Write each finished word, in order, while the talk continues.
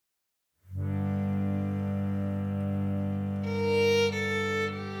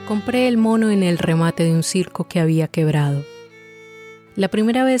Compré el mono en el remate de un circo que había quebrado. La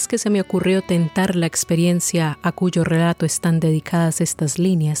primera vez que se me ocurrió tentar la experiencia a cuyo relato están dedicadas estas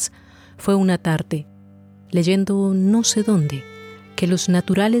líneas fue una tarde, leyendo no sé dónde, que los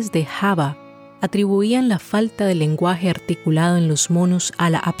naturales de Java atribuían la falta de lenguaje articulado en los monos a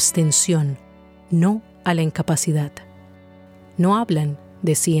la abstención, no a la incapacidad. No hablan,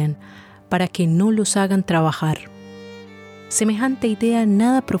 decían, para que no los hagan trabajar. Semejante idea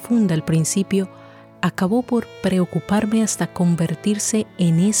nada profunda al principio acabó por preocuparme hasta convertirse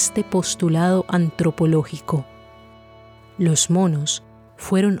en este postulado antropológico. Los monos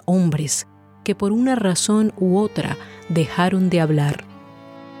fueron hombres que por una razón u otra dejaron de hablar.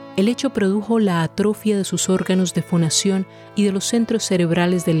 El hecho produjo la atrofia de sus órganos de fonación y de los centros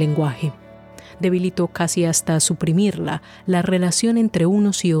cerebrales del lenguaje. Debilitó casi hasta suprimirla la relación entre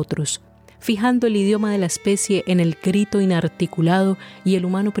unos y otros, fijando el idioma de la especie en el grito inarticulado, y el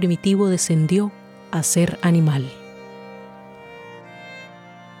humano primitivo descendió a ser animal.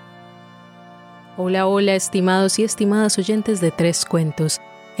 Hola, hola, estimados y estimadas oyentes de Tres Cuentos,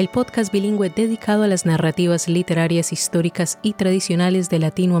 el podcast bilingüe dedicado a las narrativas literarias históricas y tradicionales de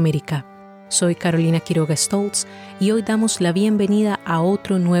Latinoamérica. Soy Carolina Quiroga Stoltz y hoy damos la bienvenida a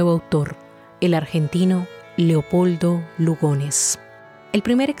otro nuevo autor, el argentino Leopoldo Lugones. El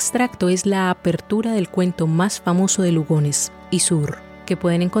primer extracto es la apertura del cuento más famoso de Lugones, Isur, que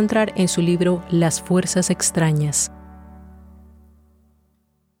pueden encontrar en su libro Las Fuerzas Extrañas.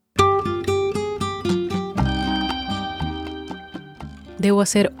 Debo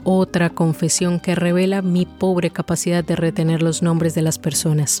hacer otra confesión que revela mi pobre capacidad de retener los nombres de las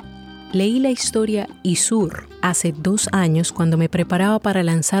personas. Leí la historia Isur hace 2 años cuando me preparaba para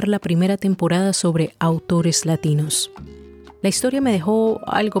lanzar la primera temporada sobre autores latinos. La historia me dejó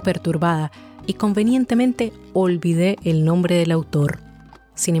algo perturbada y convenientemente olvidé el nombre del autor.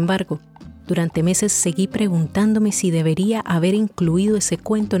 Sin embargo, durante meses seguí preguntándome si debería haber incluido ese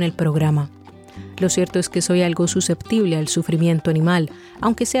cuento en el programa. Lo cierto es que soy algo susceptible al sufrimiento animal,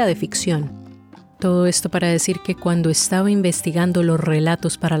 aunque sea de ficción. Todo esto para decir que cuando estaba investigando los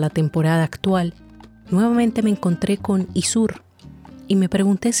relatos para la temporada actual, nuevamente me encontré con Isur y me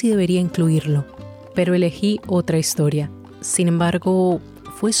pregunté si debería incluirlo, pero elegí otra historia. Sin embargo,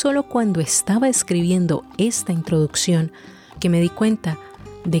 fue solo cuando estaba escribiendo esta introducción que me di cuenta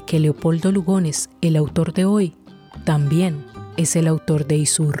de que Leopoldo Lugones, el autor de hoy, también es el autor de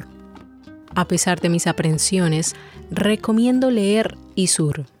Isur. A pesar de mis aprensiones, recomiendo leer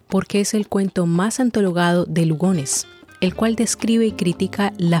Isur porque es el cuento más antologado de Lugones, el cual describe y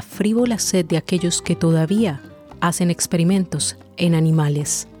critica la frívola sed de aquellos que todavía hacen experimentos en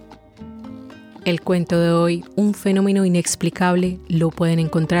animales. El cuento de hoy, un fenómeno inexplicable, lo pueden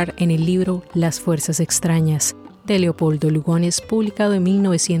encontrar en el libro Las Fuerzas Extrañas, de Leopoldo Lugones, publicado en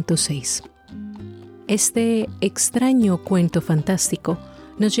 1906. Este extraño cuento fantástico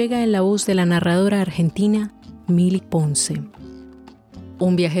nos llega en la voz de la narradora argentina Mili Ponce.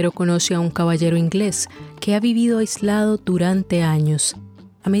 Un viajero conoce a un caballero inglés que ha vivido aislado durante años.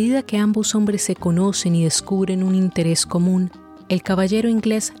 A medida que ambos hombres se conocen y descubren un interés común, el caballero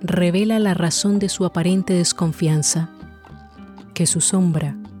inglés revela la razón de su aparente desconfianza: que su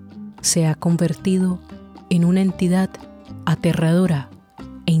sombra se ha convertido en una entidad aterradora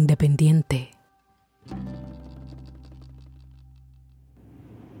e independiente.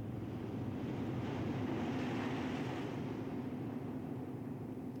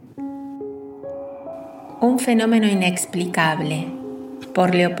 Un fenómeno inexplicable,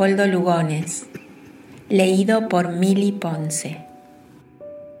 por Leopoldo Lugones, leído por Mili Ponce.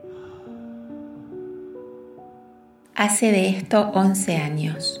 Hace de esto 11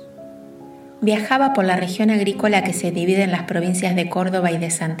 años. Viajaba por la región agrícola que se divide en las provincias de Córdoba y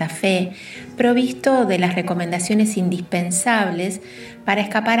de Santa Fe, provisto de las recomendaciones indispensables para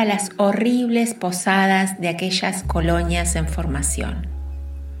escapar a las horribles posadas de aquellas colonias en formación.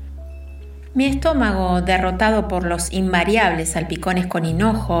 Mi estómago, derrotado por los invariables salpicones con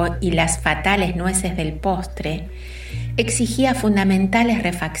hinojo y las fatales nueces del postre, exigía fundamentales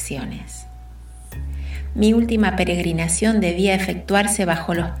refacciones. Mi última peregrinación debía efectuarse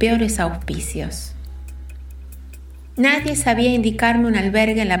bajo los peores auspicios. Nadie sabía indicarme un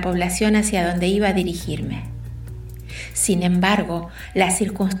albergue en la población hacia donde iba a dirigirme. Sin embargo, las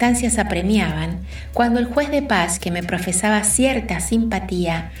circunstancias apremiaban cuando el juez de paz, que me profesaba cierta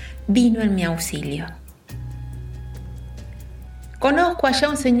simpatía, vino en mi auxilio. «Conozco allá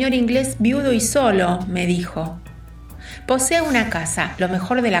un señor inglés viudo y solo», me dijo. «Posee una casa, lo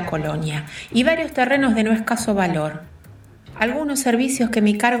mejor de la colonia, y varios terrenos de no escaso valor. Algunos servicios que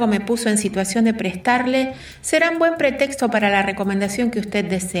mi cargo me puso en situación de prestarle serán buen pretexto para la recomendación que usted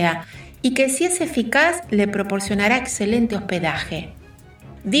desea y que si es eficaz le proporcionará excelente hospedaje.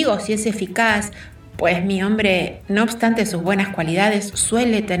 Digo si es eficaz, pues mi hombre, no obstante sus buenas cualidades,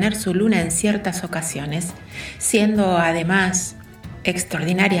 suele tener su luna en ciertas ocasiones, siendo además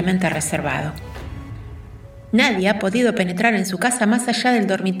extraordinariamente reservado. Nadie ha podido penetrar en su casa más allá del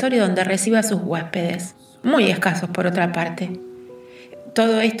dormitorio donde recibe a sus huéspedes, muy escasos por otra parte.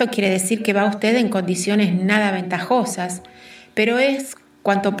 Todo esto quiere decir que va usted en condiciones nada ventajosas, pero es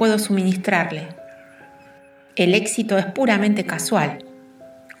cuanto puedo suministrarle. El éxito es puramente casual.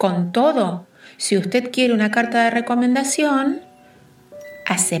 Con todo, si usted quiere una carta de recomendación,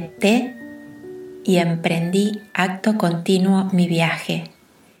 acepté y emprendí acto continuo mi viaje,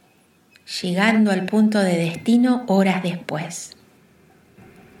 llegando al punto de destino horas después.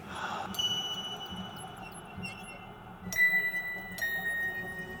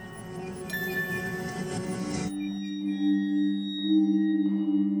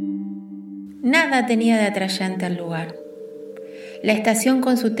 Nada tenía de atrayente el lugar. La estación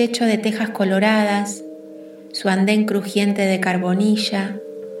con su techo de tejas coloradas, su andén crujiente de carbonilla,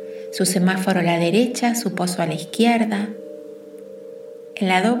 su semáforo a la derecha, su pozo a la izquierda. En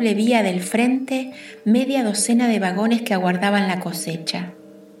la doble vía del frente, media docena de vagones que aguardaban la cosecha.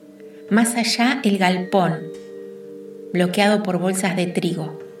 Más allá, el galpón, bloqueado por bolsas de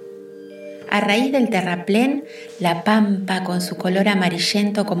trigo. A raíz del terraplén, la pampa con su color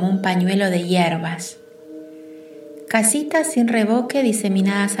amarillento como un pañuelo de hierbas. Casitas sin revoque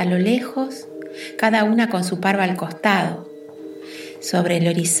diseminadas a lo lejos, cada una con su parva al costado. Sobre el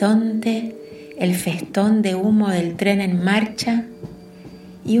horizonte, el festón de humo del tren en marcha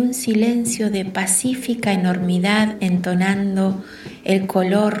y un silencio de pacífica enormidad entonando el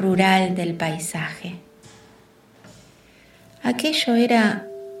color rural del paisaje. Aquello era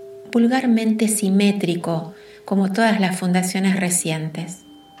vulgarmente simétrico, como todas las fundaciones recientes.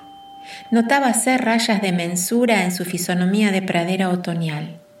 Notábase rayas de mensura en su fisonomía de pradera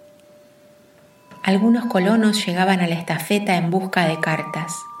otoñal. Algunos colonos llegaban a la estafeta en busca de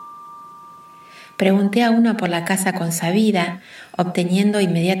cartas. Pregunté a uno por la casa consabida, obteniendo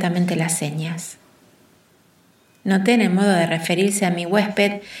inmediatamente las señas. Noté en el modo de referirse a mi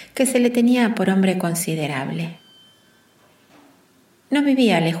huésped que se le tenía por hombre considerable. No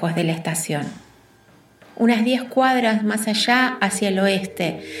vivía lejos de la estación. Unas 10 cuadras más allá, hacia el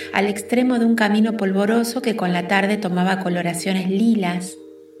oeste, al extremo de un camino polvoroso que con la tarde tomaba coloraciones lilas.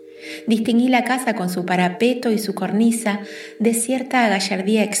 Distinguí la casa con su parapeto y su cornisa de cierta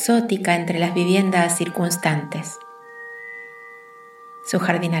gallardía exótica entre las viviendas circunstantes. Su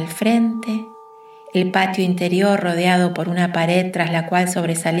jardín al frente, el patio interior rodeado por una pared tras la cual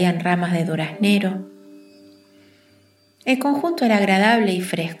sobresalían ramas de duraznero. El conjunto era agradable y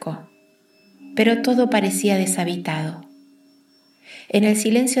fresco, pero todo parecía deshabitado. En el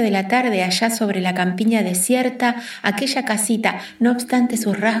silencio de la tarde, allá sobre la campiña desierta, aquella casita, no obstante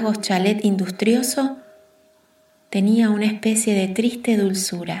sus rasgos chalet industrioso, tenía una especie de triste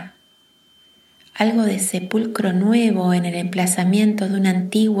dulzura, algo de sepulcro nuevo en el emplazamiento de un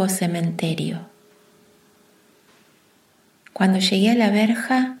antiguo cementerio. Cuando llegué a la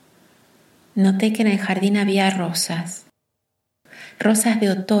verja, noté que en el jardín había rosas de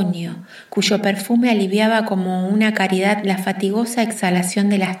otoño, cuyo perfume aliviaba como una caridad la fatigosa exhalación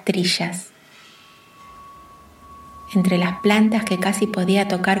de las trillas. Entre las plantas que casi podía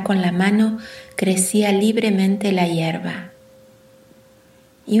tocar con la mano crecía libremente la hierba.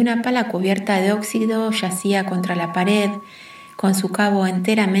 Y una pala cubierta de óxido yacía contra la pared, con su cabo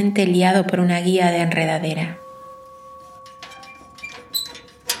enteramente liado por una guía de enredadera.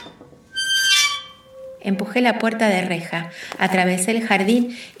 Empujé la puerta de reja, atravesé el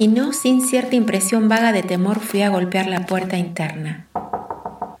jardín y no sin cierta impresión vaga de temor fui a golpear la puerta interna.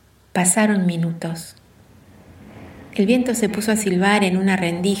 Pasaron minutos. El viento se puso a silbar en una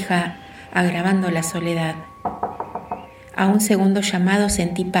rendija, agravando la soledad. A un segundo llamado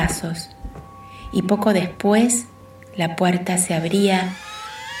sentí pasos y poco después la puerta se abría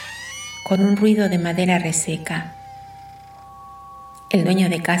con un ruido de madera reseca. El dueño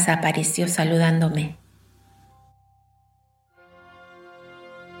de casa apareció saludándome.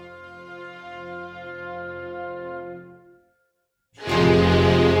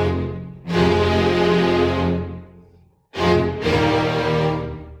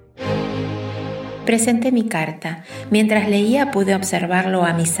 Presenté mi carta. Mientras leía pude observarlo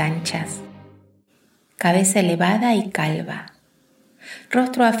a mis anchas. Cabeza elevada y calva.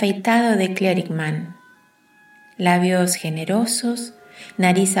 Rostro afeitado de clericman. Labios generosos,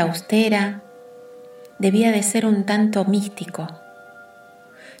 nariz austera, debía de ser un tanto místico.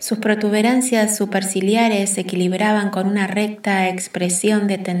 Sus protuberancias superciliares se equilibraban con una recta expresión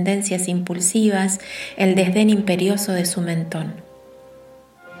de tendencias impulsivas, el desdén imperioso de su mentón.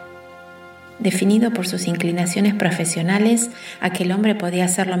 Definido por sus inclinaciones profesionales, aquel hombre podía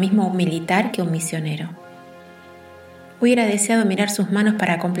ser lo mismo un militar que un misionero. Hubiera deseado mirar sus manos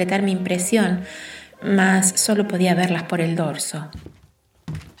para completar mi impresión, mas solo podía verlas por el dorso.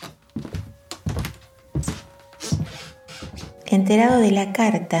 Enterado de la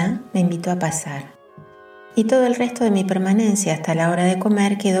carta, me invitó a pasar, y todo el resto de mi permanencia hasta la hora de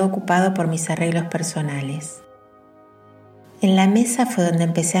comer quedó ocupado por mis arreglos personales. En la mesa fue donde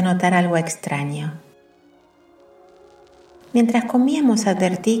empecé a notar algo extraño. Mientras comíamos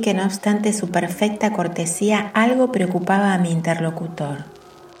advertí que no obstante su perfecta cortesía, algo preocupaba a mi interlocutor.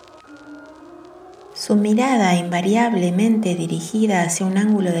 Su mirada, invariablemente dirigida hacia un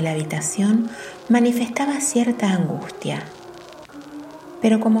ángulo de la habitación, manifestaba cierta angustia.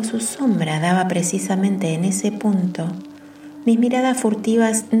 Pero como su sombra daba precisamente en ese punto, mis miradas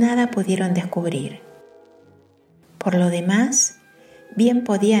furtivas nada pudieron descubrir. Por lo demás, bien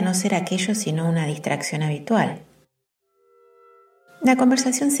podía no ser aquello sino una distracción habitual. La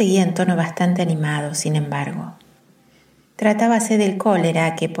conversación seguía en tono bastante animado, sin embargo. Tratábase del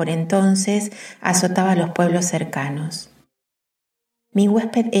cólera que por entonces azotaba los pueblos cercanos. Mi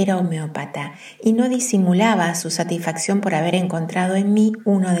huésped era homeópata y no disimulaba su satisfacción por haber encontrado en mí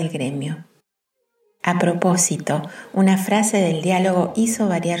uno del gremio. A propósito, una frase del diálogo hizo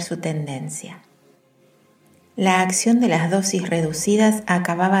variar su tendencia. La acción de las dosis reducidas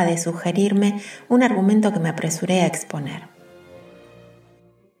acababa de sugerirme un argumento que me apresuré a exponer.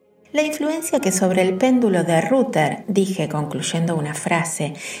 La influencia que sobre el péndulo de Ruther, dije concluyendo una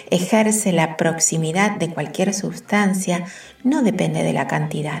frase, ejerce la proximidad de cualquier sustancia, no depende de la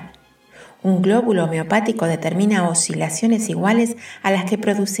cantidad. Un glóbulo homeopático determina oscilaciones iguales a las que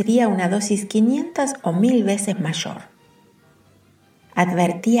produciría una dosis 500 o 1000 veces mayor.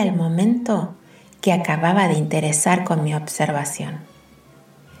 Advertí al momento que acababa de interesar con mi observación.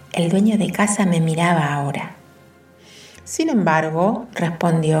 El dueño de casa me miraba ahora. Sin embargo,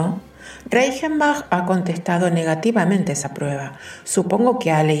 respondió, Reichenbach ha contestado negativamente esa prueba. Supongo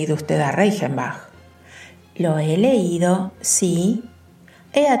que ha leído usted a Reichenbach. Lo he leído, sí.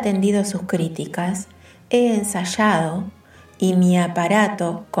 He atendido sus críticas, he ensayado y mi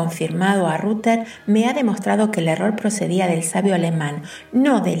aparato, confirmado a Ruther, me ha demostrado que el error procedía del sabio alemán,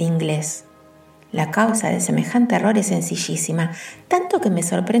 no del inglés. La causa de semejante error es sencillísima, tanto que me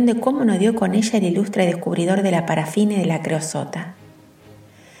sorprende cómo no dio con ella el ilustre descubridor de la parafina y de la creosota.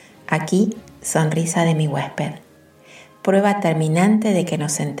 Aquí, sonrisa de mi huésped, prueba terminante de que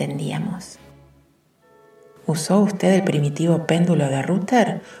nos entendíamos. ¿Usó usted el primitivo péndulo de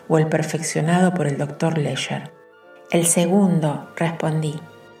Ruther o el perfeccionado por el Dr. Lescher? El segundo, respondí.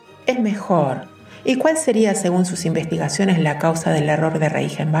 Es mejor. ¿Y cuál sería, según sus investigaciones, la causa del error de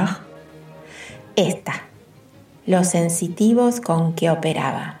Reichenbach? Esta. Los sensitivos con que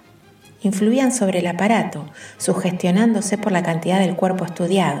operaba. Influían sobre el aparato, sugestionándose por la cantidad del cuerpo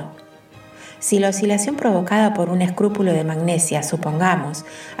estudiado. Si la oscilación provocada por un escrúpulo de magnesia, supongamos,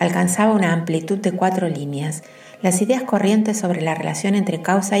 alcanzaba una amplitud de 4 líneas, las ideas corrientes sobre la relación entre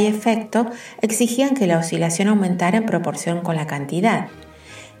causa y efecto exigían que la oscilación aumentara en proporción con la cantidad.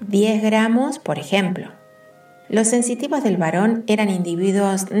 10 gramos, por ejemplo. Los sensitivos del varón eran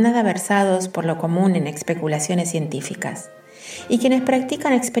individuos nada versados por lo común en especulaciones científicas, y quienes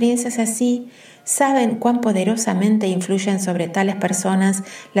practican experiencias así saben cuán poderosamente influyen sobre tales personas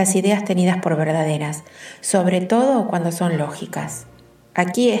las ideas tenidas por verdaderas, sobre todo cuando son lógicas.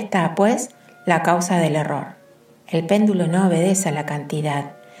 Aquí está, pues, la causa del error. El péndulo no obedece a la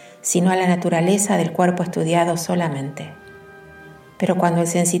cantidad, sino a la naturaleza del cuerpo estudiado solamente. Pero cuando el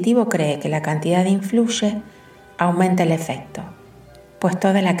sensitivo cree que la cantidad influye, aumenta el efecto, pues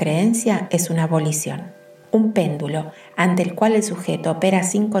toda la creencia es una abolición. Un péndulo ante el cual el sujeto opera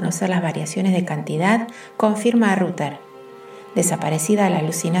sin conocer las variaciones de cantidad confirma a Ruther. Desaparecida la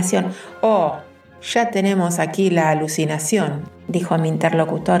alucinación. «Oh, ya tenemos aquí la alucinación», dijo mi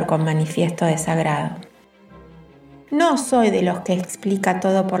interlocutor con manifiesto desagrado. No soy de los que explica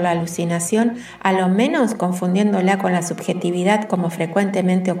todo por la alucinación, a lo menos confundiéndola con la subjetividad como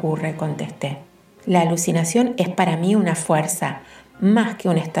frecuentemente ocurre, contesté. La alucinación es para mí una fuerza, más que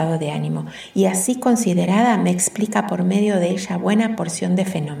un estado de ánimo, y así considerada me explica por medio de ella buena porción de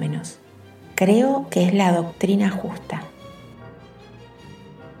fenómenos. Creo que es la doctrina justa.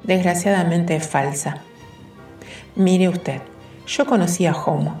 Desgraciadamente es falsa. Mire usted, yo conocí a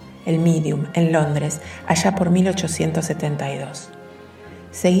Homo, el medium, en Londres, allá por 1872.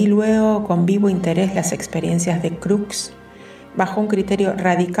 Seguí luego con vivo interés las experiencias de Crookes bajo un criterio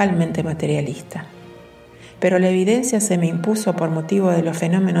radicalmente materialista. Pero la evidencia se me impuso por motivo de los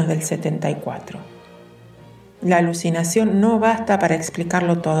fenómenos del 74. La alucinación no basta para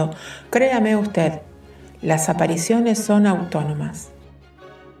explicarlo todo. Créame usted, las apariciones son autónomas.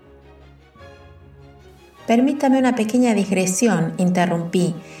 Permítame una pequeña digresión,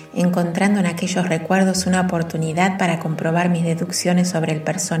 interrumpí, encontrando en aquellos recuerdos una oportunidad para comprobar mis deducciones sobre el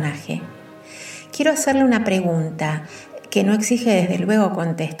personaje. Quiero hacerle una pregunta que no exige desde luego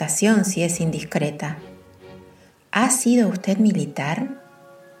contestación si es indiscreta. ¿Ha sido usted militar?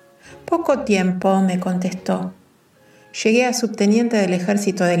 Poco tiempo, me contestó. Llegué a subteniente del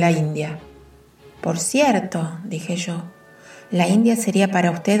ejército de la India. Por cierto, dije yo, la India sería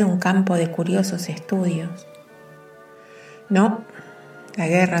para usted un campo de curiosos estudios. No, la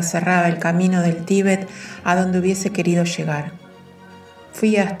guerra cerraba el camino del Tíbet a donde hubiese querido llegar.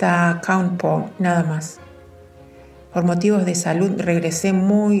 Fui hasta Cawnpore, nada más. Por motivos de salud regresé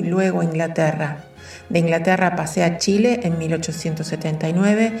muy luego a Inglaterra. De Inglaterra pasé a Chile en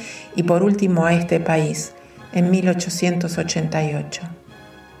 1879 y por último a este país en 1888.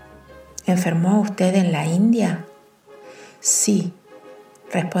 ¿Enfermó usted en la India? Sí,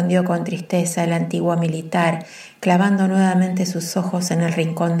 respondió con tristeza el antiguo militar, clavando nuevamente sus ojos en el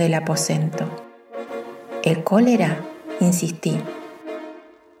rincón del aposento. ¿El cólera? Insistí.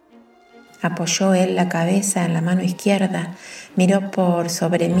 Apoyó él la cabeza en la mano izquierda, miró por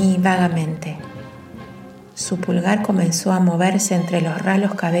sobre mí vagamente. Su pulgar comenzó a moverse entre los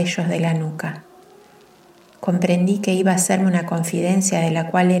ralos cabellos de la nuca. Comprendí que iba a hacerme una confidencia de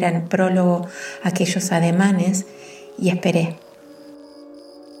la cual eran prólogo aquellos ademanes y esperé.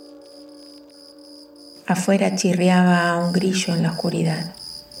 Afuera chirriaba un grillo en la oscuridad.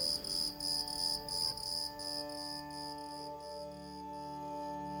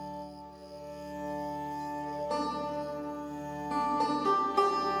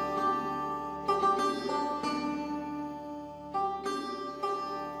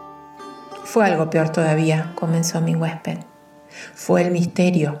 Fue algo peor todavía, comenzó mi huésped. Fue el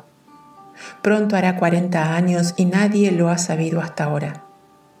misterio. Pronto hará 40 años y nadie lo ha sabido hasta ahora.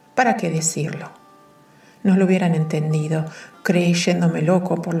 ¿Para qué decirlo? No lo hubieran entendido, creyéndome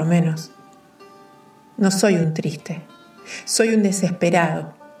loco por lo menos. No soy un triste, soy un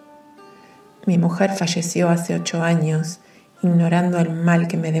desesperado. Mi mujer falleció hace 8 años, ignorando el mal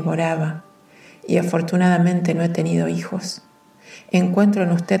que me devoraba, y afortunadamente no he tenido hijos. Encuentro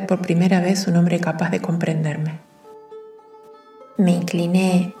en usted por primera vez un hombre capaz de comprenderme. Me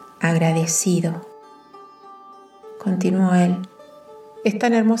incliné agradecido. Continuó él. Es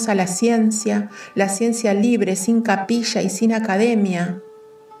tan hermosa la ciencia libre, sin capilla y sin academia.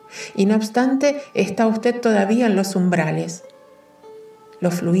 Y no obstante, está usted todavía en los umbrales.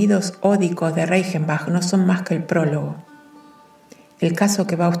 Los fluidos ódicos de Reichenbach no son más que el prólogo. El caso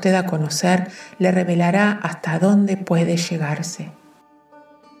que va usted a conocer le revelará hasta dónde puede llegarse.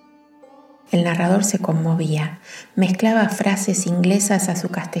 El narrador se conmovía, mezclaba frases inglesas a su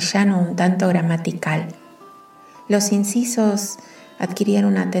castellano un tanto gramatical. Los incisos adquirían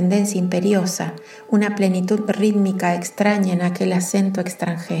una tendencia imperiosa, una plenitud rítmica extraña en aquel acento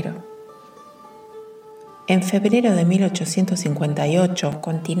extranjero. En febrero de 1858,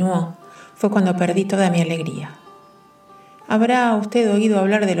 continuó, fue cuando perdí toda mi alegría. Habrá usted oído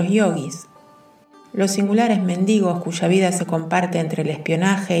hablar de los yogis, los singulares mendigos cuya vida se comparte entre el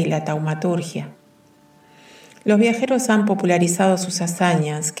espionaje y la taumaturgia. Los viajeros han popularizado sus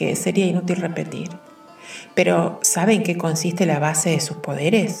hazañas, que sería inútil repetir. Pero, ¿sabe en qué consiste la base de sus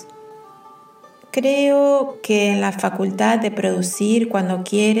poderes? Creo que en la facultad de producir cuando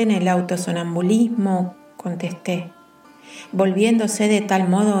quieren el autosonambulismo, contesté, volviéndose de tal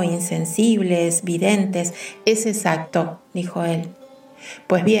modo insensibles, videntes. Es exacto, dijo él.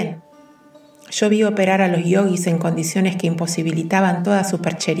 Pues bien, yo vi operar a los yogis en condiciones que imposibilitaban toda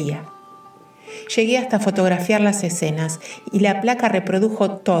superchería. Llegué hasta fotografiar las escenas y la placa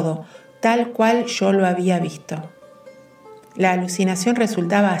reprodujo todo, tal cual yo lo había visto. La alucinación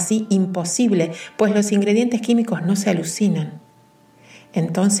resultaba así imposible, pues los ingredientes químicos no se alucinan.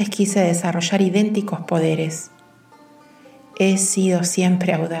 Entonces quise desarrollar idénticos poderes. He sido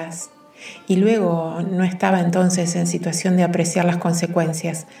siempre audaz, y luego no estaba entonces en situación de apreciar las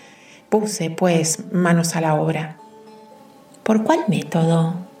consecuencias. Puse, pues, manos a la obra. ¿Por cuál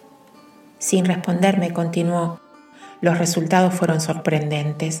método? Sin responderme, continuó. Los resultados fueron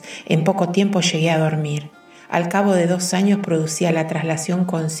sorprendentes. En poco tiempo llegué a dormir. Al cabo de 2 años producía la traslación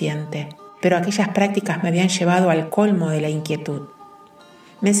consciente, pero aquellas prácticas me habían llevado al colmo de la inquietud.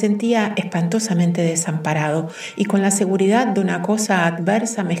 Me sentía espantosamente desamparado y con la seguridad de una cosa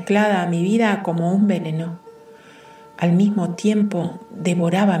adversa mezclada a mi vida como un veneno. Al mismo tiempo,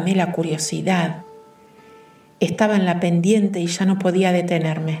 devorábame la curiosidad. Estaba en la pendiente y ya no podía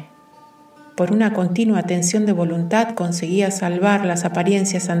detenerme. Por una continua tensión de voluntad conseguía salvar las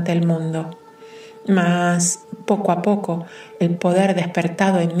apariencias ante el mundo. Mas, poco a poco, el poder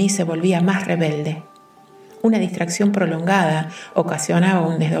despertado en mí se volvía más rebelde. Una distracción prolongada ocasionaba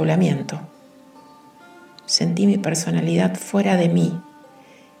un desdoblamiento. Sentí mi personalidad fuera de mí.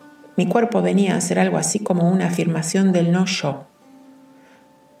 Mi cuerpo venía a ser algo así como una afirmación del no yo.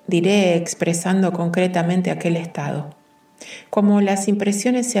 Diré expresando concretamente aquel estado. Como las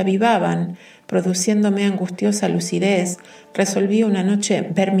impresiones se avivaban, produciéndome angustiosa lucidez, resolví una noche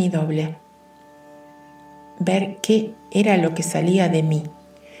ver mi doble. Ver qué era lo que salía de mí,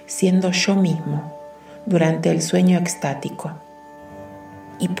 siendo yo mismo, durante el sueño extático.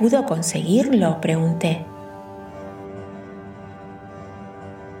 ¿Y pudo conseguirlo?, pregunté.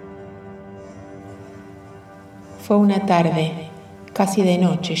 Fue una tarde, casi de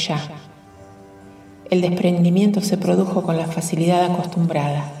noche ya. El desprendimiento se produjo con la facilidad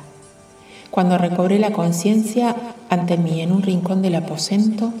acostumbrada. Cuando recobré la conciencia, ante mí, en un rincón del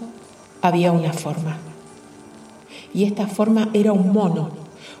aposento, había una forma. Y esta forma era un mono,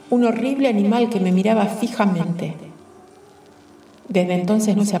 un horrible animal que me miraba fijamente. Desde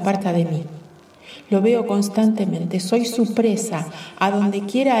entonces no se aparta de mí. Lo veo constantemente, soy su presa. A donde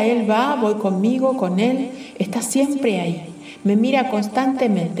quiera él va, voy conmigo, con él. Está siempre ahí. Me mira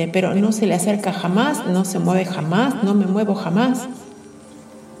constantemente, pero no se le acerca jamás, no se mueve jamás, no me muevo jamás.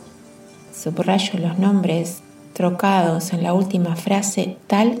 Subrayo los nombres trocados en la última frase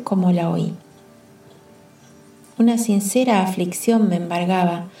tal como la oí. Una sincera aflicción me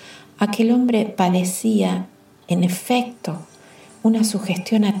embargaba. Aquel hombre padecía, en efecto, una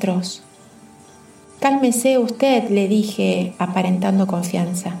sugestión atroz. Cálmese usted, le dije, aparentando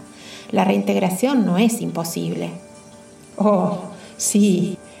confianza. La reintegración no es imposible. Oh,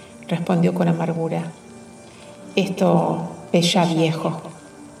 sí, respondió con amargura. Esto es ya viejo.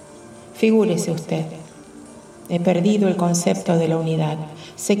 Figúrese usted. He perdido el concepto de la unidad.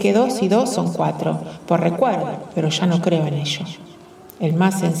 Sé que 2 y 2 son 4, por recuerdo, pero ya no creo en ello. El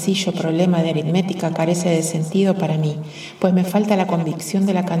más sencillo problema de aritmética carece de sentido para mí, pues me falta la convicción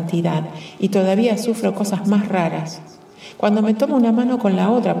de la cantidad y todavía sufro cosas más raras. Cuando me tomo una mano con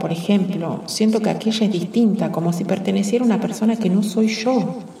la otra, por ejemplo, siento que aquella es distinta, como si perteneciera a una persona que no soy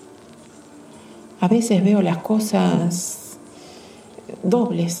yo. A veces veo las cosas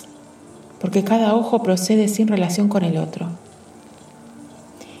dobles, porque cada ojo procede sin relación con el otro.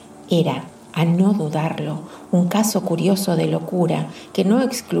 Era, a no dudarlo, un caso curioso de locura que no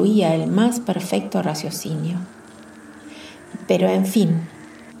excluía el más perfecto raciocinio. Pero en fin,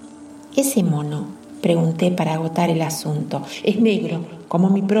 ese mono, pregunté para agotar el asunto, es negro como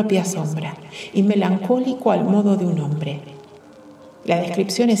mi propia sombra y melancólico al modo de un hombre. La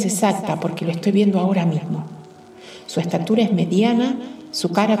descripción es exacta porque lo estoy viendo ahora mismo. Su estatura es mediana,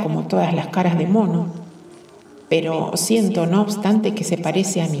 su cara como todas las caras de mono, pero siento, no obstante, que se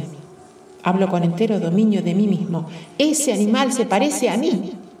parece a mí. Hablo con entero dominio de mí mismo. ¡Ese animal se parece a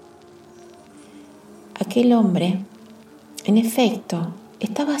mí! Aquel hombre, en efecto,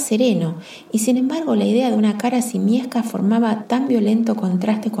 estaba sereno, y sin embargo la idea de una cara simiesca formaba tan violento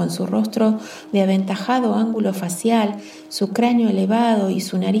contraste con su rostro de aventajado ángulo facial, su cráneo elevado y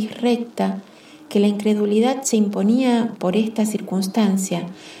su nariz recta, que la incredulidad se imponía por esta circunstancia,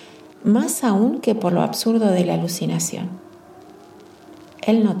 más aún que por lo absurdo de la alucinación.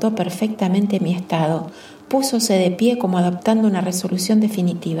 Él notó perfectamente mi estado. Púsose de pie como adoptando una resolución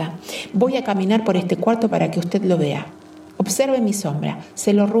definitiva. Voy a caminar por este cuarto para que usted lo vea. Observe mi sombra,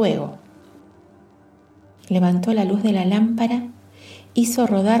 se lo ruego. Levantó la luz de la lámpara, hizo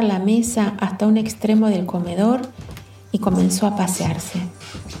rodar la mesa hasta un extremo del comedor y comenzó a pasearse.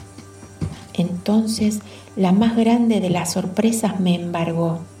 Entonces, la más grande de las sorpresas me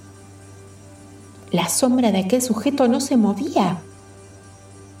embargó. La sombra de aquel sujeto no se movía.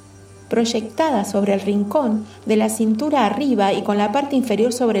 Proyectada sobre el rincón, de la cintura arriba y con la parte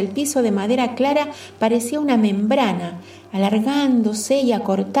inferior sobre el piso de madera clara, parecía una membrana, alargándose y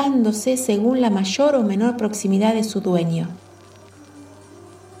acortándose según la mayor o menor proximidad de su dueño.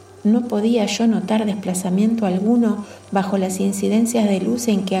 No podía yo notar desplazamiento alguno bajo las incidencias de luz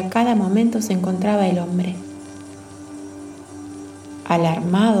en que a cada momento se encontraba el hombre.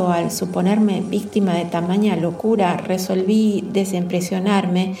 Alarmado al suponerme víctima de tamaña locura, resolví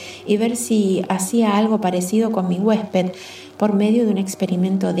desimpresionarme y ver si hacía algo parecido con mi huésped por medio de un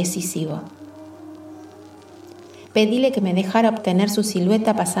experimento decisivo. Pedíle que me dejara obtener su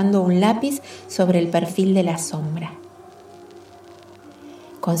silueta pasando un lápiz sobre el perfil de la sombra.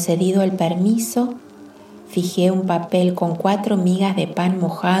 Concedido el permiso, fijé un papel con 4 migas de pan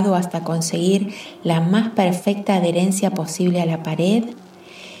mojado hasta conseguir la más perfecta adherencia posible a la pared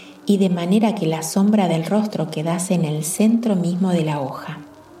y de manera que la sombra del rostro quedase en el centro mismo de la hoja.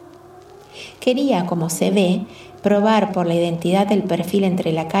 Quería, como se ve, probar por la identidad del perfil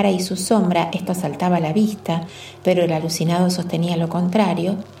entre la cara y su sombra, esto saltaba a la vista, pero el alucinado sostenía lo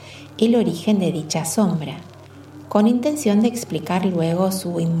contrario, el origen de dicha sombra, con intención de explicar luego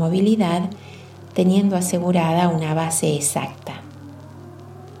su inmovilidad, teniendo asegurada una base exacta.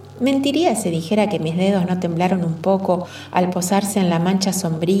 Mentiría si dijera que mis dedos no temblaron un poco al posarse en la mancha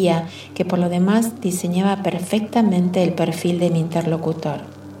sombría que por lo demás diseñaba perfectamente el perfil de mi interlocutor.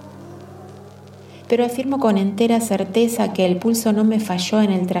 Pero afirmo con entera certeza que el pulso no me falló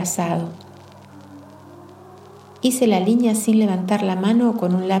en el trazado. Hice la línea sin levantar la mano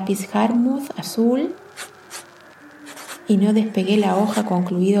con un lápiz Hartmut azul y no despegué la hoja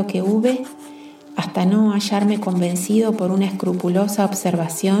concluido que hube hasta no hallarme convencido por una escrupulosa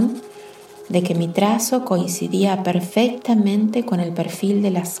observación de que mi trazo coincidía perfectamente con el perfil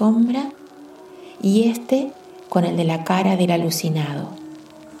de la sombra y con el de la cara del alucinado.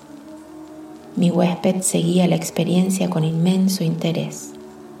 Mi huésped seguía la experiencia con inmenso interés.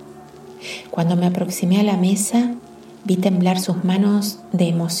 Cuando me aproximé a la mesa, vi temblar sus manos de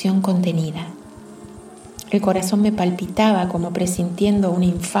emoción contenida. El corazón me palpitaba como presintiendo un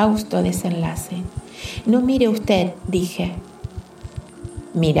infausto desenlace. «No mire usted», dije.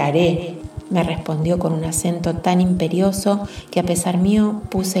 «Miraré», me respondió con un acento tan imperioso que a pesar mío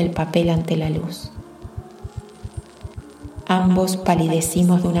puse el papel ante la luz. Ambos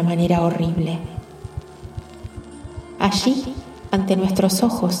palidecimos de una manera horrible. Allí, ante nuestros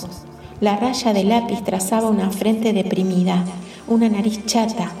ojos, la raya de lápiz trazaba una frente deprimida, una nariz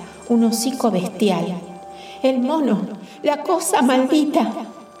chata, un hocico bestial. ¡El mono! ¡La cosa maldita!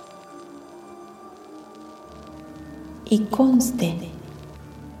 Y conste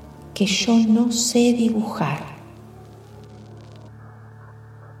que yo no sé dibujar.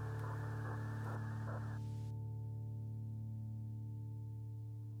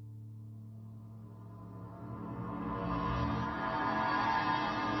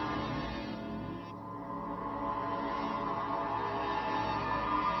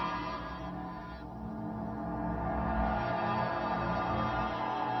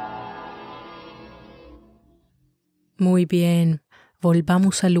 Muy bien,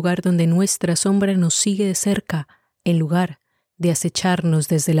 volvamos al lugar donde nuestra sombra nos sigue de cerca, en lugar de acecharnos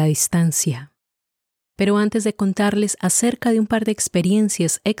desde la distancia. Pero antes de contarles acerca de un par de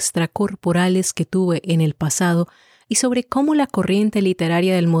experiencias extracorporales que tuve en el pasado y sobre cómo la corriente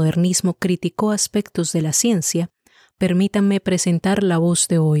literaria del modernismo criticó aspectos de la ciencia, permítanme presentar la voz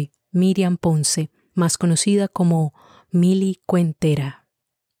de hoy, Miriam Ponce, más conocida como Mili Cuentera.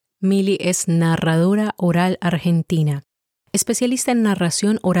 Mili es narradora oral argentina, especialista en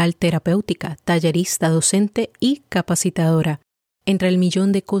narración oral terapéutica, tallerista, docente y capacitadora. Entre el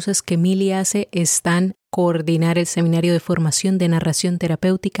millón de cosas que Mili hace están coordinar el seminario de formación de narración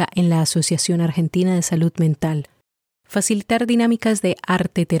terapéutica en la Asociación Argentina de Salud Mental, facilitar dinámicas de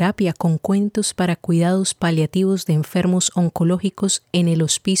arte-terapia con cuentos para cuidados paliativos de enfermos oncológicos en el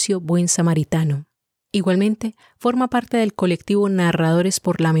Hospicio Buen Samaritano. Igualmente, forma parte del colectivo Narradores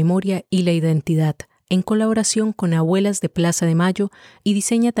por la Memoria y la Identidad, en colaboración con Abuelas de Plaza de Mayo, y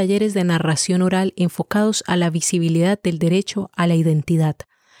diseña talleres de narración oral enfocados a la visibilidad del derecho a la identidad,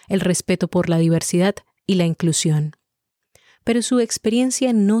 el respeto por la diversidad y la inclusión. Pero su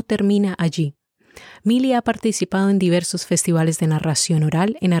experiencia no termina allí. Mili ha participado en diversos festivales de narración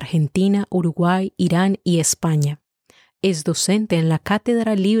oral en Argentina, Uruguay, Irán y España. Es docente en la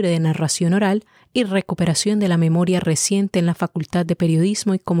Cátedra Libre de Narración Oral y Recuperación de la Memoria Reciente en la Facultad de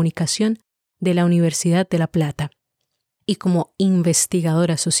Periodismo y Comunicación de la Universidad de La Plata. Y como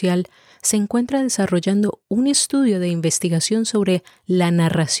investigadora social, se encuentra desarrollando un estudio de investigación sobre la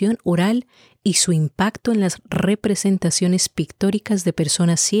narración oral y su impacto en las representaciones pictóricas de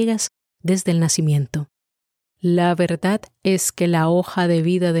personas ciegas desde el nacimiento. La verdad es que la hoja de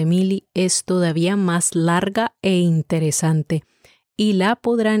vida de Mili es todavía más larga e interesante y la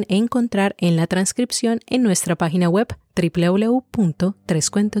podrán encontrar en la transcripción en nuestra página web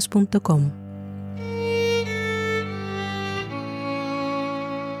www.trescuentos.com.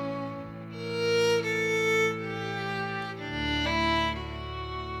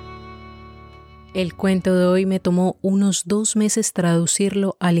 El cuento de hoy me tomó unos 2 meses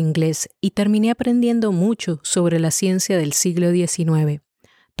traducirlo al inglés y terminé aprendiendo mucho sobre la ciencia del siglo XIX.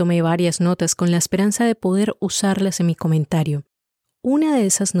 tomé varias notas con la esperanza de poder usarlas en mi comentario. Una de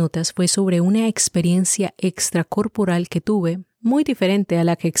esas notas fue sobre una experiencia extracorporal que tuve, muy diferente a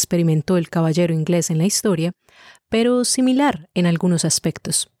la que experimentó el caballero inglés en la historia, pero similar en algunos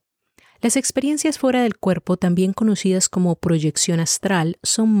aspectos. Las experiencias fuera del cuerpo, también conocidas como proyección astral,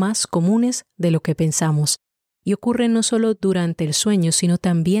 son más comunes de lo que pensamos y ocurren no solo durante el sueño, sino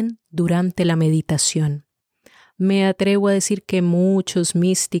también durante la meditación. Me atrevo a decir que muchos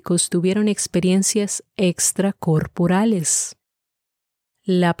místicos tuvieron experiencias extracorporales.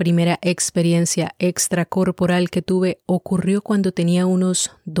 La primera experiencia extracorporal que tuve ocurrió cuando tenía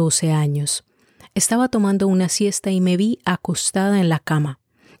unos 12 años. Estaba tomando una siesta y me vi acostada en la cama.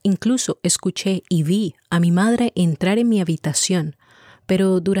 Incluso escuché y vi a mi madre entrar en mi habitación,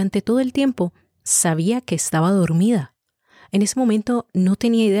 pero durante todo el tiempo sabía que estaba dormida. En ese momento no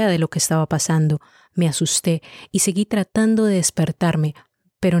tenía idea de lo que estaba pasando. Me asusté y seguí tratando de despertarme,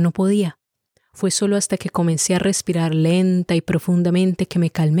 pero no podía. Fue solo hasta que comencé a respirar lenta y profundamente que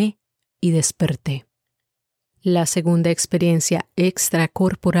me calmé y desperté. La segunda experiencia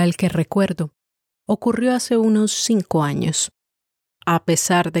extracorporal que recuerdo ocurrió hace unos 5 años. A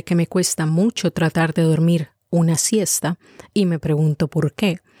pesar de que me cuesta mucho tratar de dormir una siesta, y me pregunto por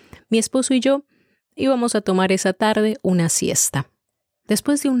qué, mi esposo y yo íbamos a tomar esa tarde una siesta.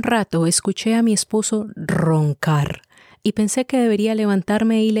 Después de un rato escuché a mi esposo roncar y pensé que debería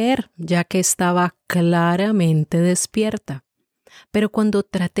levantarme y leer, ya que estaba claramente despierta. Pero cuando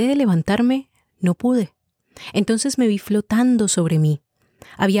traté de levantarme, no pude. Entonces me vi flotando sobre mí.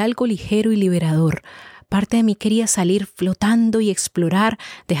 Había algo ligero y liberador. Parte de mí quería salir flotando y explorar,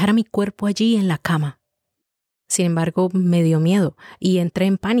 dejar a mi cuerpo allí en la cama. Sin embargo, me dio miedo y entré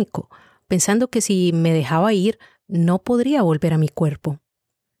en pánico, pensando que si me dejaba ir, no podría volver a mi cuerpo.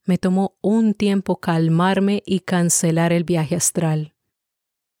 Me tomó un tiempo calmarme y cancelar el viaje astral.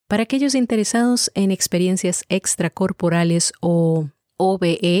 Para aquellos interesados en experiencias extracorporales o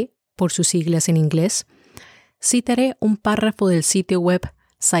OBE, por sus siglas en inglés, citaré un párrafo del sitio web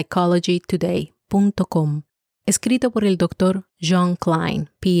psychologytoday.com, escrito por el Dr. John Klein,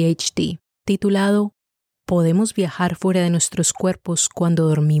 Ph.D., titulado ¿Podemos viajar fuera de nuestros cuerpos cuando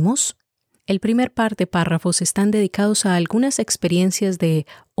dormimos? El primer par de párrafos están dedicados a algunas experiencias de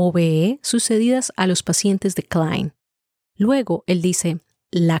OBE sucedidas a los pacientes de Klein. Luego, él dice,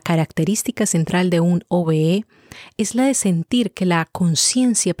 la característica central de un OBE es la de sentir que la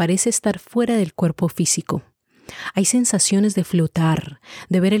conciencia parece estar fuera del cuerpo físico. Hay sensaciones de flotar,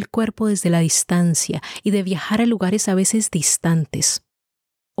 de ver el cuerpo desde la distancia y de viajar a lugares a veces distantes.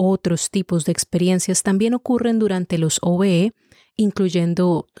 Otros tipos de experiencias también ocurren durante los OBE,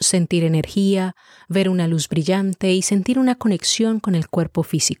 incluyendo sentir energía, ver una luz brillante y sentir una conexión con el cuerpo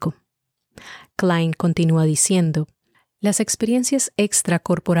físico. Klein continúa diciendo, las experiencias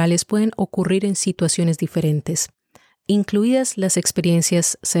extracorporales pueden ocurrir en situaciones diferentes, incluidas las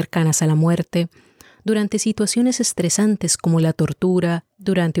experiencias cercanas a la muerte, durante situaciones estresantes como la tortura,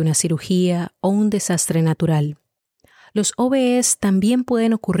 durante una cirugía o un desastre natural. Los OBEs también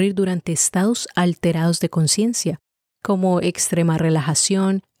pueden ocurrir durante estados alterados de conciencia, como extrema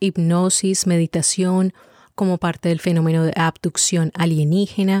relajación, hipnosis, meditación, como parte del fenómeno de abducción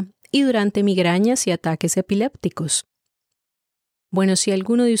alienígena y durante migrañas y ataques epilépticos. Bueno, si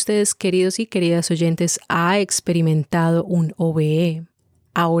alguno de ustedes, queridos y queridas oyentes, ha experimentado un OBE,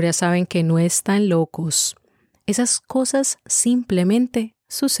 ahora saben que no están locos. Esas cosas simplemente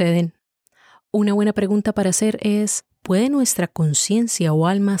suceden. Una buena pregunta para hacer es, ¿puede nuestra conciencia o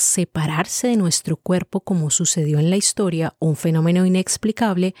alma separarse de nuestro cuerpo como sucedió en la historia, un fenómeno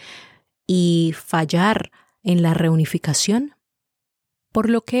inexplicable, y fallar en la reunificación? Por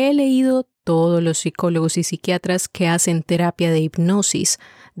lo que he leído, todos los psicólogos y psiquiatras que hacen terapia de hipnosis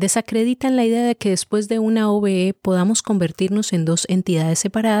desacreditan la idea de que después de una OBE podamos convertirnos en dos entidades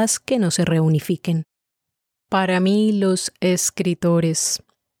separadas que no se reunifiquen. Para mí, los escritores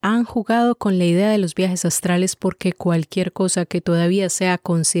han jugado con la idea de los viajes astrales porque cualquier cosa que todavía sea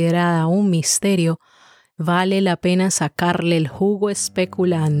considerada un misterio vale la pena sacarle el jugo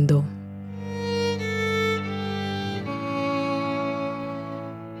especulando.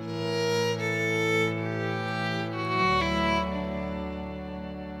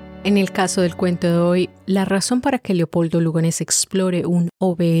 En el caso del cuento de hoy, la razón para que Leopoldo Lugones explore un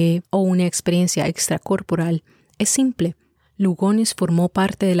OBE o una experiencia extracorporal es simple. Lugones formó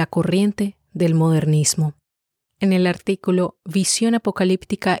parte de la corriente del modernismo. En el artículo Visión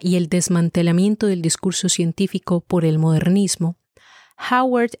apocalíptica y el desmantelamiento del discurso científico por el modernismo,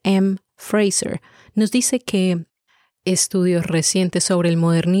 Howard M. Fraser nos dice que Estudios recientes sobre el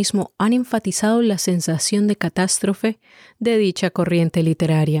modernismo han enfatizado la sensación de catástrofe de dicha corriente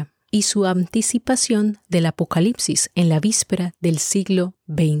literaria y su anticipación del apocalipsis en la víspera del siglo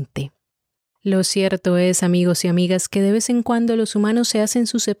XX. Lo cierto es, amigos y amigas, que de vez en cuando los humanos se hacen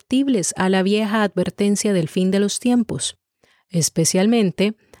susceptibles a la vieja advertencia del fin de los tiempos,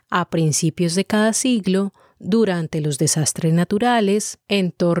 especialmente a principios de cada siglo, durante los desastres naturales,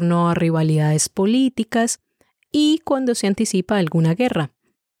 en torno a rivalidades políticas y cuando se anticipa alguna guerra.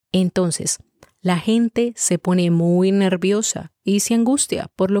 Entonces, la gente se pone muy nerviosa y se angustia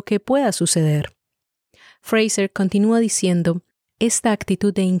por lo que pueda suceder. Fraser continúa diciendo: esta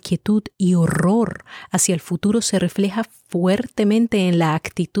actitud de inquietud y horror hacia el futuro se refleja fuertemente en la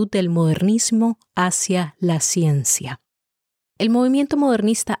actitud del modernismo hacia la ciencia. El movimiento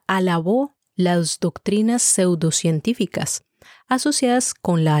modernista alabó las doctrinas pseudocientíficas asociadas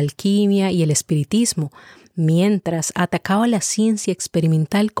con la alquimia y el espiritismo, mientras atacaba la ciencia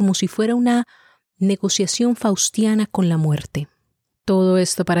experimental como si fuera una negociación faustiana con la muerte. Todo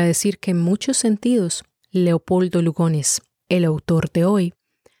esto para decir que en muchos sentidos, Leopoldo Lugones, el autor de hoy,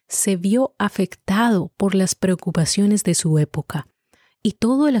 se vio afectado por las preocupaciones de su época, y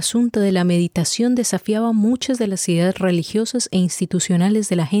todo el asunto de la meditación desafiaba muchas de las ideas religiosas e institucionales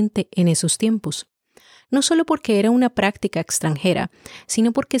de la gente en esos tiempos. No solo porque era una práctica extranjera,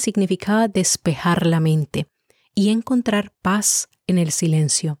 sino porque significaba despejar la mente y encontrar paz en el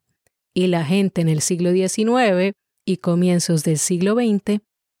silencio. Y la gente en el siglo XIX y comienzos del siglo XX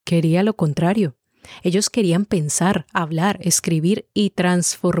quería lo contrario. Ellos querían pensar, hablar, escribir y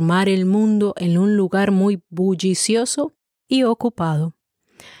transformar el mundo en un lugar muy bullicioso y ocupado.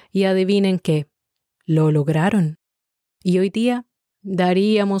 Y adivinen qué, lo lograron. Y hoy día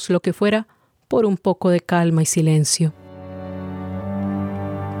daríamos lo que fuera por un poco de calma y silencio.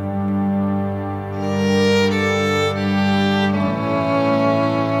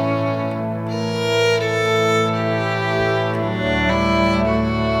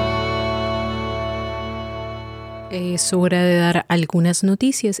 Es hora de dar algunas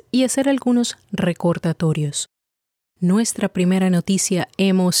noticias y hacer algunos recordatorios. Nuestra primera noticia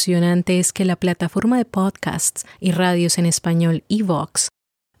emocionante es que la plataforma de podcasts y radios en español eVox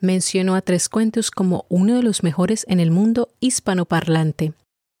mencionó a Tres Cuentos como uno de los mejores en el mundo hispanoparlante.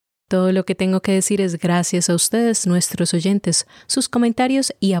 Todo lo que tengo que decir es gracias a ustedes, nuestros oyentes. Sus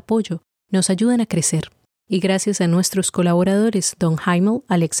comentarios y apoyo nos ayudan a crecer. Y gracias a nuestros colaboradores Don Heimel,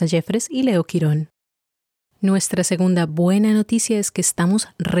 Alexa Jeffres y Leo Quirón. Nuestra segunda buena noticia es que estamos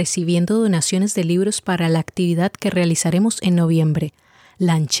recibiendo donaciones de libros para la actividad que realizaremos en noviembre,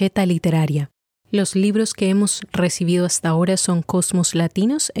 la Ancheta Literaria. Los libros que hemos recibido hasta ahora son Cosmos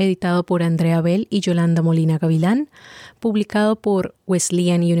Latinos, editado por Andrea Bell y Yolanda Molina Gavilán, publicado por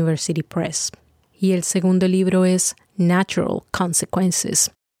Wesleyan University Press. Y el segundo libro es Natural Consequences,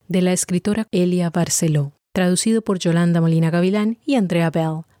 de la escritora Elia Barceló, traducido por Yolanda Molina Gavilán y Andrea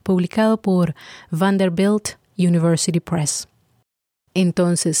Bell, publicado por Vanderbilt University Press.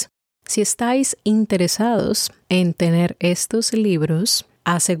 Entonces, si estáis interesados en tener estos libros,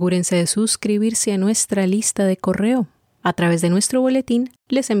 asegúrense de suscribirse a nuestra lista de correo. A través de nuestro boletín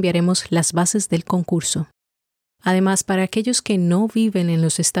les enviaremos las bases del concurso. Además, para aquellos que no viven en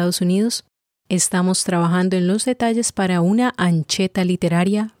los Estados Unidos, estamos trabajando en los detalles para una ancheta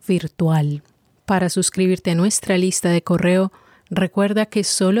literaria virtual. Para suscribirte a nuestra lista de correo, recuerda que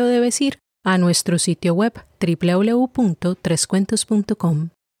solo debes ir a nuestro sitio web www.trescuentos.com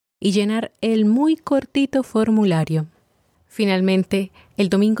y llenar el muy cortito formulario. Finalmente, el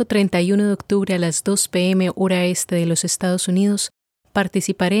domingo 31 de octubre a las 2 p.m. hora este de los Estados Unidos,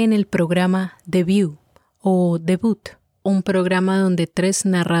 participaré en el programa Debut o Debut, un programa donde 3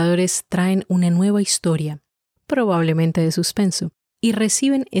 narradores traen una nueva historia, probablemente de suspenso, y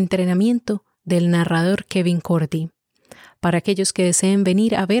reciben entrenamiento del narrador Kevin Cordy. Para aquellos que deseen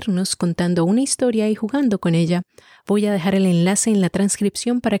venir a vernos contando una historia y jugando con ella, voy a dejar el enlace en la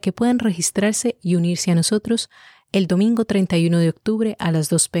transcripción para que puedan registrarse y unirse a nosotros el domingo 31 de octubre a las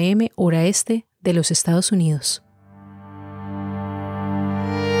 2 p.m. hora este de los Estados Unidos.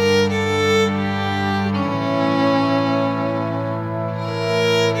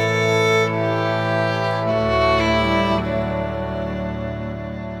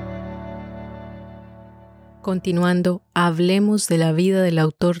 Continuando, hablemos de la vida del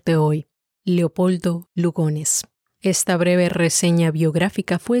autor de hoy, Leopoldo Lugones. Esta breve reseña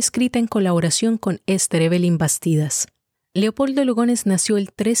biográfica fue escrita en colaboración con Esther Evelyn Bastidas. Leopoldo Lugones nació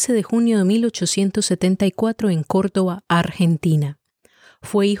el 13 de junio de 1874 en Córdoba, Argentina.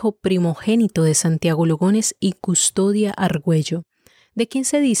 Fue hijo primogénito de Santiago Lugones y Custodia Argüello, de quien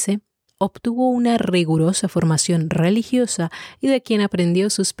se dice obtuvo una rigurosa formación religiosa y de quien aprendió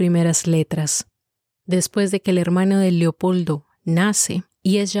sus primeras letras. Después de que el hermano de Leopoldo nace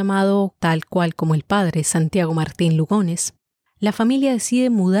y es llamado tal cual como el padre, Santiago Martín Lugones, la familia decide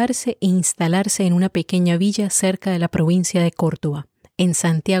mudarse e instalarse en una pequeña villa cerca de la provincia de Córdoba, en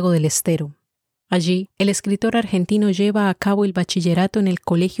Santiago del Estero. Allí, el escritor argentino lleva a cabo el bachillerato en el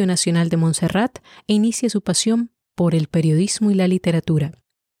Colegio Nacional de Montserrat e inicia su pasión por el periodismo y la literatura.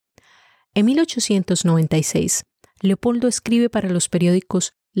 En 1896, Leopoldo escribe para los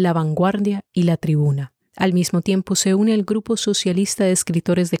periódicos La Vanguardia y La Tribuna. Al mismo tiempo se une al Grupo Socialista de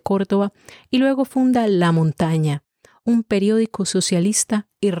Escritores de Córdoba y luego funda La Montaña, un periódico socialista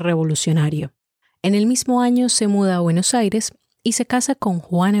y revolucionario. En el mismo año se muda a Buenos Aires y se casa con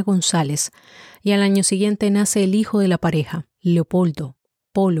Juana González, y al año siguiente nace el hijo de la pareja, Leopoldo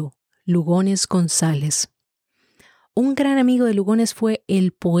Polo Lugones González. Un gran amigo de Lugones fue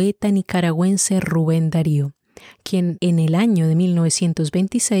el poeta nicaragüense Rubén Darío, quien en el año de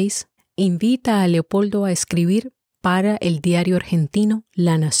 1926 invita a Leopoldo a escribir para el diario argentino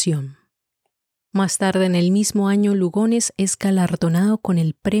La Nación. Más tarde en el mismo año, Lugones es galardonado con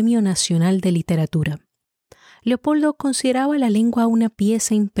el Premio Nacional de Literatura. Leopoldo consideraba la lengua una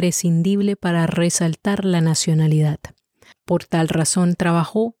pieza imprescindible para resaltar la nacionalidad. Por tal razón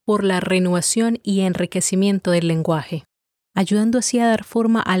trabajó por la renovación y enriquecimiento del lenguaje, ayudando así a dar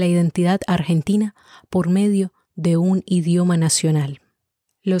forma a la identidad argentina por medio de un idioma nacional.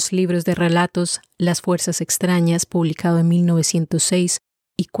 Los libros de relatos Las Fuerzas Extrañas, publicado en 1906,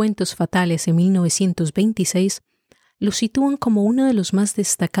 y Cuentos Fatales en 1926, lo sitúan como uno de los más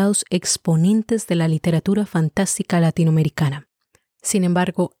destacados exponentes de la literatura fantástica latinoamericana. Sin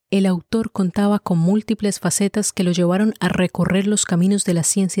embargo, el autor contaba con múltiples facetas que lo llevaron a recorrer los caminos de las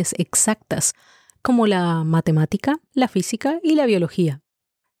ciencias exactas, como la matemática, la física y la biología.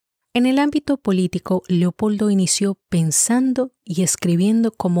 En el ámbito político, Leopoldo inició pensando y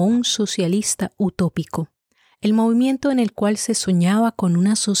escribiendo como un socialista utópico, el movimiento en el cual se soñaba con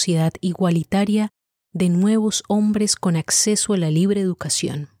una sociedad igualitaria de nuevos hombres con acceso a la libre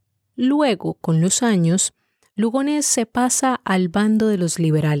educación. Luego, con los años, Lugones se pasa al bando de los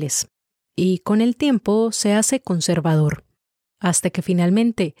liberales y con el tiempo se hace conservador, hasta que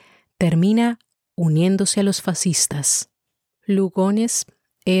finalmente termina uniéndose a los fascistas. Lugones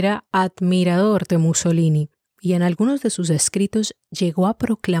era admirador de Mussolini y en algunos de sus escritos llegó a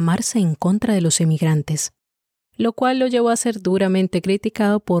proclamarse en contra de los emigrantes, lo cual lo llevó a ser duramente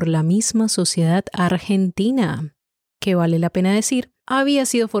criticado por la misma sociedad argentina, que vale la pena decir, había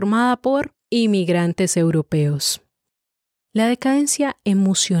sido formada por inmigrantes europeos. La decadencia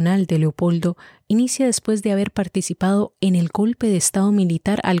emocional de Leopoldo inicia después de haber participado en el golpe de Estado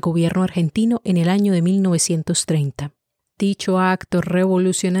militar al gobierno argentino en el año de 1930. Dicho acto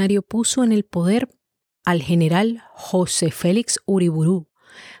revolucionario puso en el poder al general José Félix Uriburu,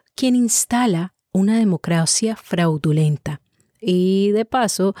 quien instala una democracia fraudulenta y, de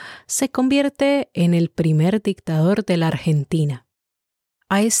paso, se convierte en el primer dictador de la Argentina.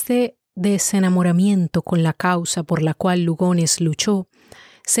 A este desenamoramiento con la causa por la cual Lugones luchó,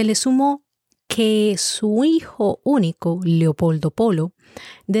 se le sumó que su hijo único, Leopoldo Polo,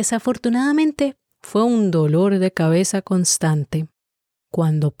 desafortunadamente fue un dolor de cabeza constante.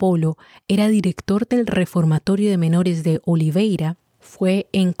 Cuando Polo era director del reformatorio de menores de Oliveira, fue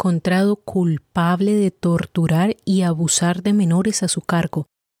encontrado culpable de torturar y abusar de menores a su cargo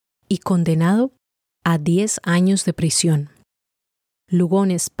y condenado a 10 años de prisión.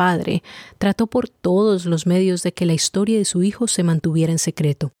 Lugones, padre, trató por todos los medios de que la historia de su hijo se mantuviera en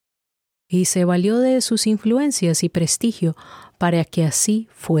secreto y se valió de sus influencias y prestigio para que así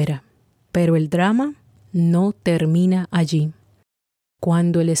fuera. Pero el drama no termina allí.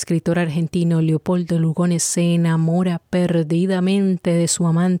 Cuando el escritor argentino Leopoldo Lugones se enamora perdidamente de su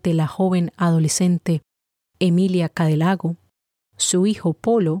amante, la joven adolescente Emilia Cadelago, su hijo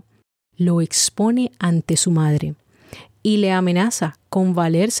Polo lo expone ante su madre y le amenaza con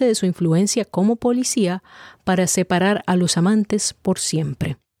valerse de su influencia como policía para separar a los amantes por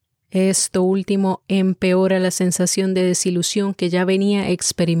siempre. Esto último empeora la sensación de desilusión que ya venía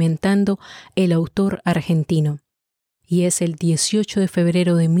experimentando el autor argentino. Y es el 18 de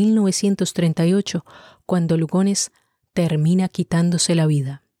febrero de 1938 cuando Lugones termina quitándose la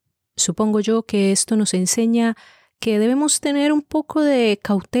vida. Supongo yo que esto nos enseña que debemos tener un poco de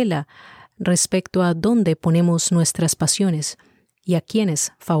cautela respecto a dónde ponemos nuestras pasiones y a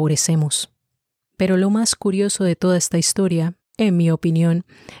quiénes favorecemos. Pero lo más curioso de toda esta historia, en mi opinión,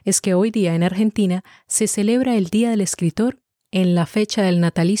 es que hoy día en Argentina se celebra el Día del Escritor en la fecha del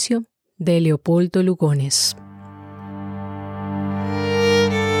natalicio de Leopoldo Lugones.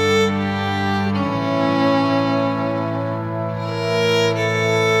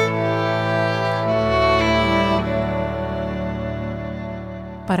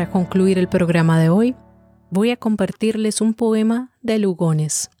 Para concluir el programa de hoy, voy a compartirles un poema de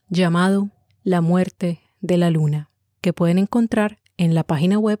Lugones llamado La muerte de la luna, que pueden encontrar en la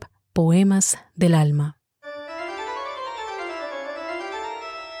página web Poemas del Alma.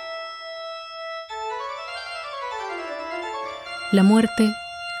 La muerte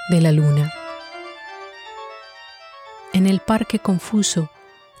de la luna. En el parque confuso,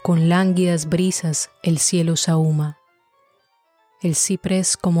 con lánguidas brisas, el cielo sahuma. El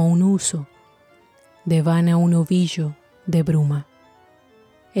ciprés como un huso, devana un ovillo de bruma.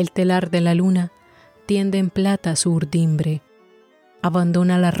 El telar de la luna tiende en plata su urdimbre,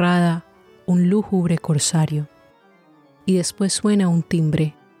 abandona la rada un lúgubre corsario, y después suena un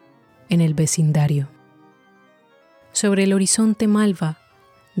timbre en el vecindario. Sobre el horizonte malva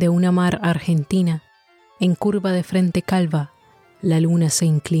de una mar argentina, en curva de frente calva, la luna se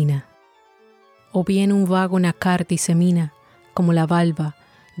inclina. O bien un vago nácar disemina, como la valva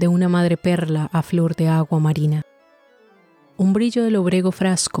de una madre perla a flor de agua marina. Un brillo del obrego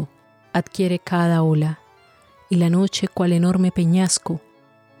frasco adquiere cada ola, y la noche, cual enorme peñasco,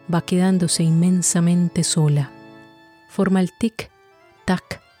 va quedándose inmensamente sola. Forma el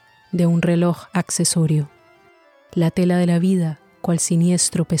tic-tac de un reloj accesorio. La tela de la vida, cual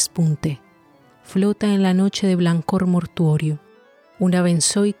siniestro pespunte, flota en la noche de blancor mortuorio, una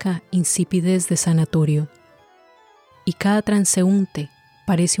benzoica insipidez de sanatorio, y cada transeúnte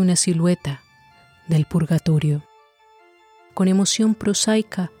parece una silueta del purgatorio. Con emoción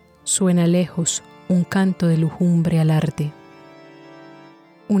prosaica suena lejos un canto de lujumbre alarde,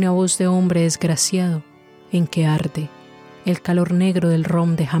 una voz de hombre desgraciado en que arde el calor negro del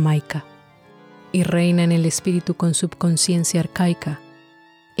rom de Jamaica, y reina en el espíritu con subconsciencia arcaica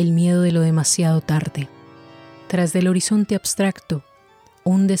el miedo de lo demasiado tarde. Tras del horizonte abstracto,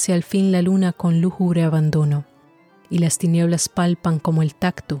 húndese al fin la luna con lúgubre abandono, y las tinieblas palpan como el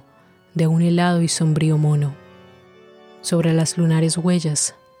tacto de un helado y sombrío mono. Sobre las lunares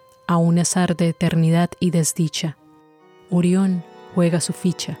huellas, a un azar de eternidad y desdicha, Orión juega su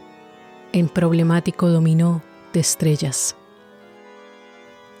ficha en problemático dominó de estrellas.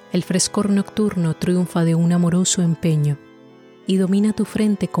 El frescor nocturno triunfa de un amoroso empeño y domina tu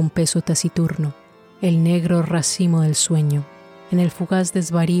frente con peso taciturno el negro racimo del sueño. En el fugaz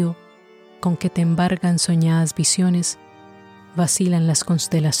desvarío con que te embargan soñadas visiones, vacilan las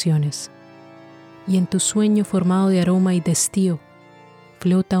constelaciones. Y en tu sueño formado de aroma y destío,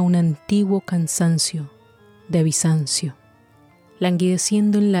 flota un antiguo cansancio de Bizancio.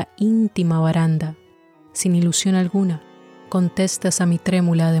 Languideciendo en la íntima baranda, sin ilusión alguna, contestas a mi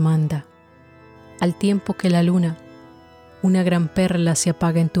trémula demanda. Al tiempo que la luna, una gran perla se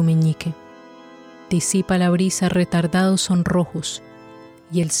apaga en tu meñique. Disipa la brisa retardados sonrojos,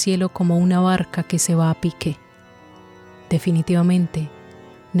 y el cielo como una barca que se va a pique. Definitivamente,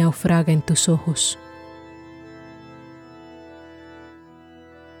 naufraga en tus ojos.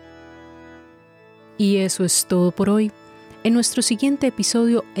 Y eso es todo por hoy. En nuestro siguiente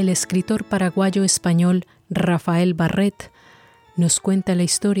episodio, el escritor paraguayo-español Rafael Barret nos cuenta la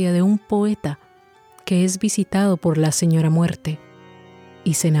historia de un poeta que es visitado por la señora muerte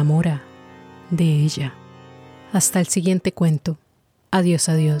y se enamora de ella. Hasta el siguiente cuento. Adiós,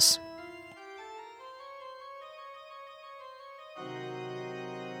 adiós.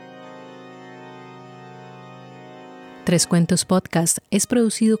 Tres Cuentos Podcast es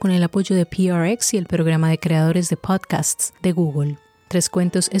producido con el apoyo de PRX y el programa de creadores de podcasts de Google. Tres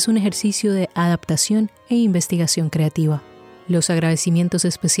Cuentos es un ejercicio de adaptación e investigación creativa. Los agradecimientos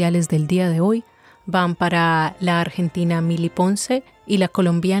especiales del día de hoy van para la argentina Mili Ponce y la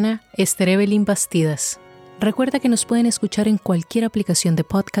colombiana Esther Evelyn Bastidas. Recuerda que nos pueden escuchar en cualquier aplicación de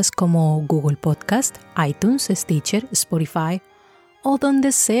podcast como Google Podcast, iTunes, Stitcher, Spotify o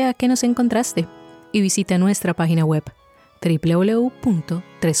donde sea que nos encontraste. Y visita nuestra página web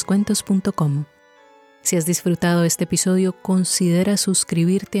www.trescuentos.com. Si has disfrutado de este episodio, considera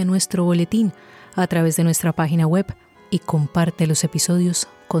suscribirte a nuestro boletín a través de nuestra página web y comparte los episodios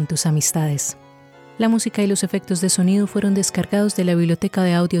con tus amistades. La música y los efectos de sonido fueron descargados de la biblioteca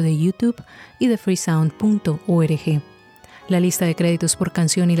de audio de YouTube y de freesound.org. La lista de créditos por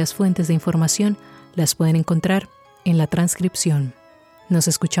canción y las fuentes de información las pueden encontrar en la transcripción. Nos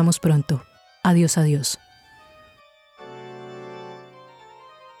escuchamos pronto. Adiós, adiós.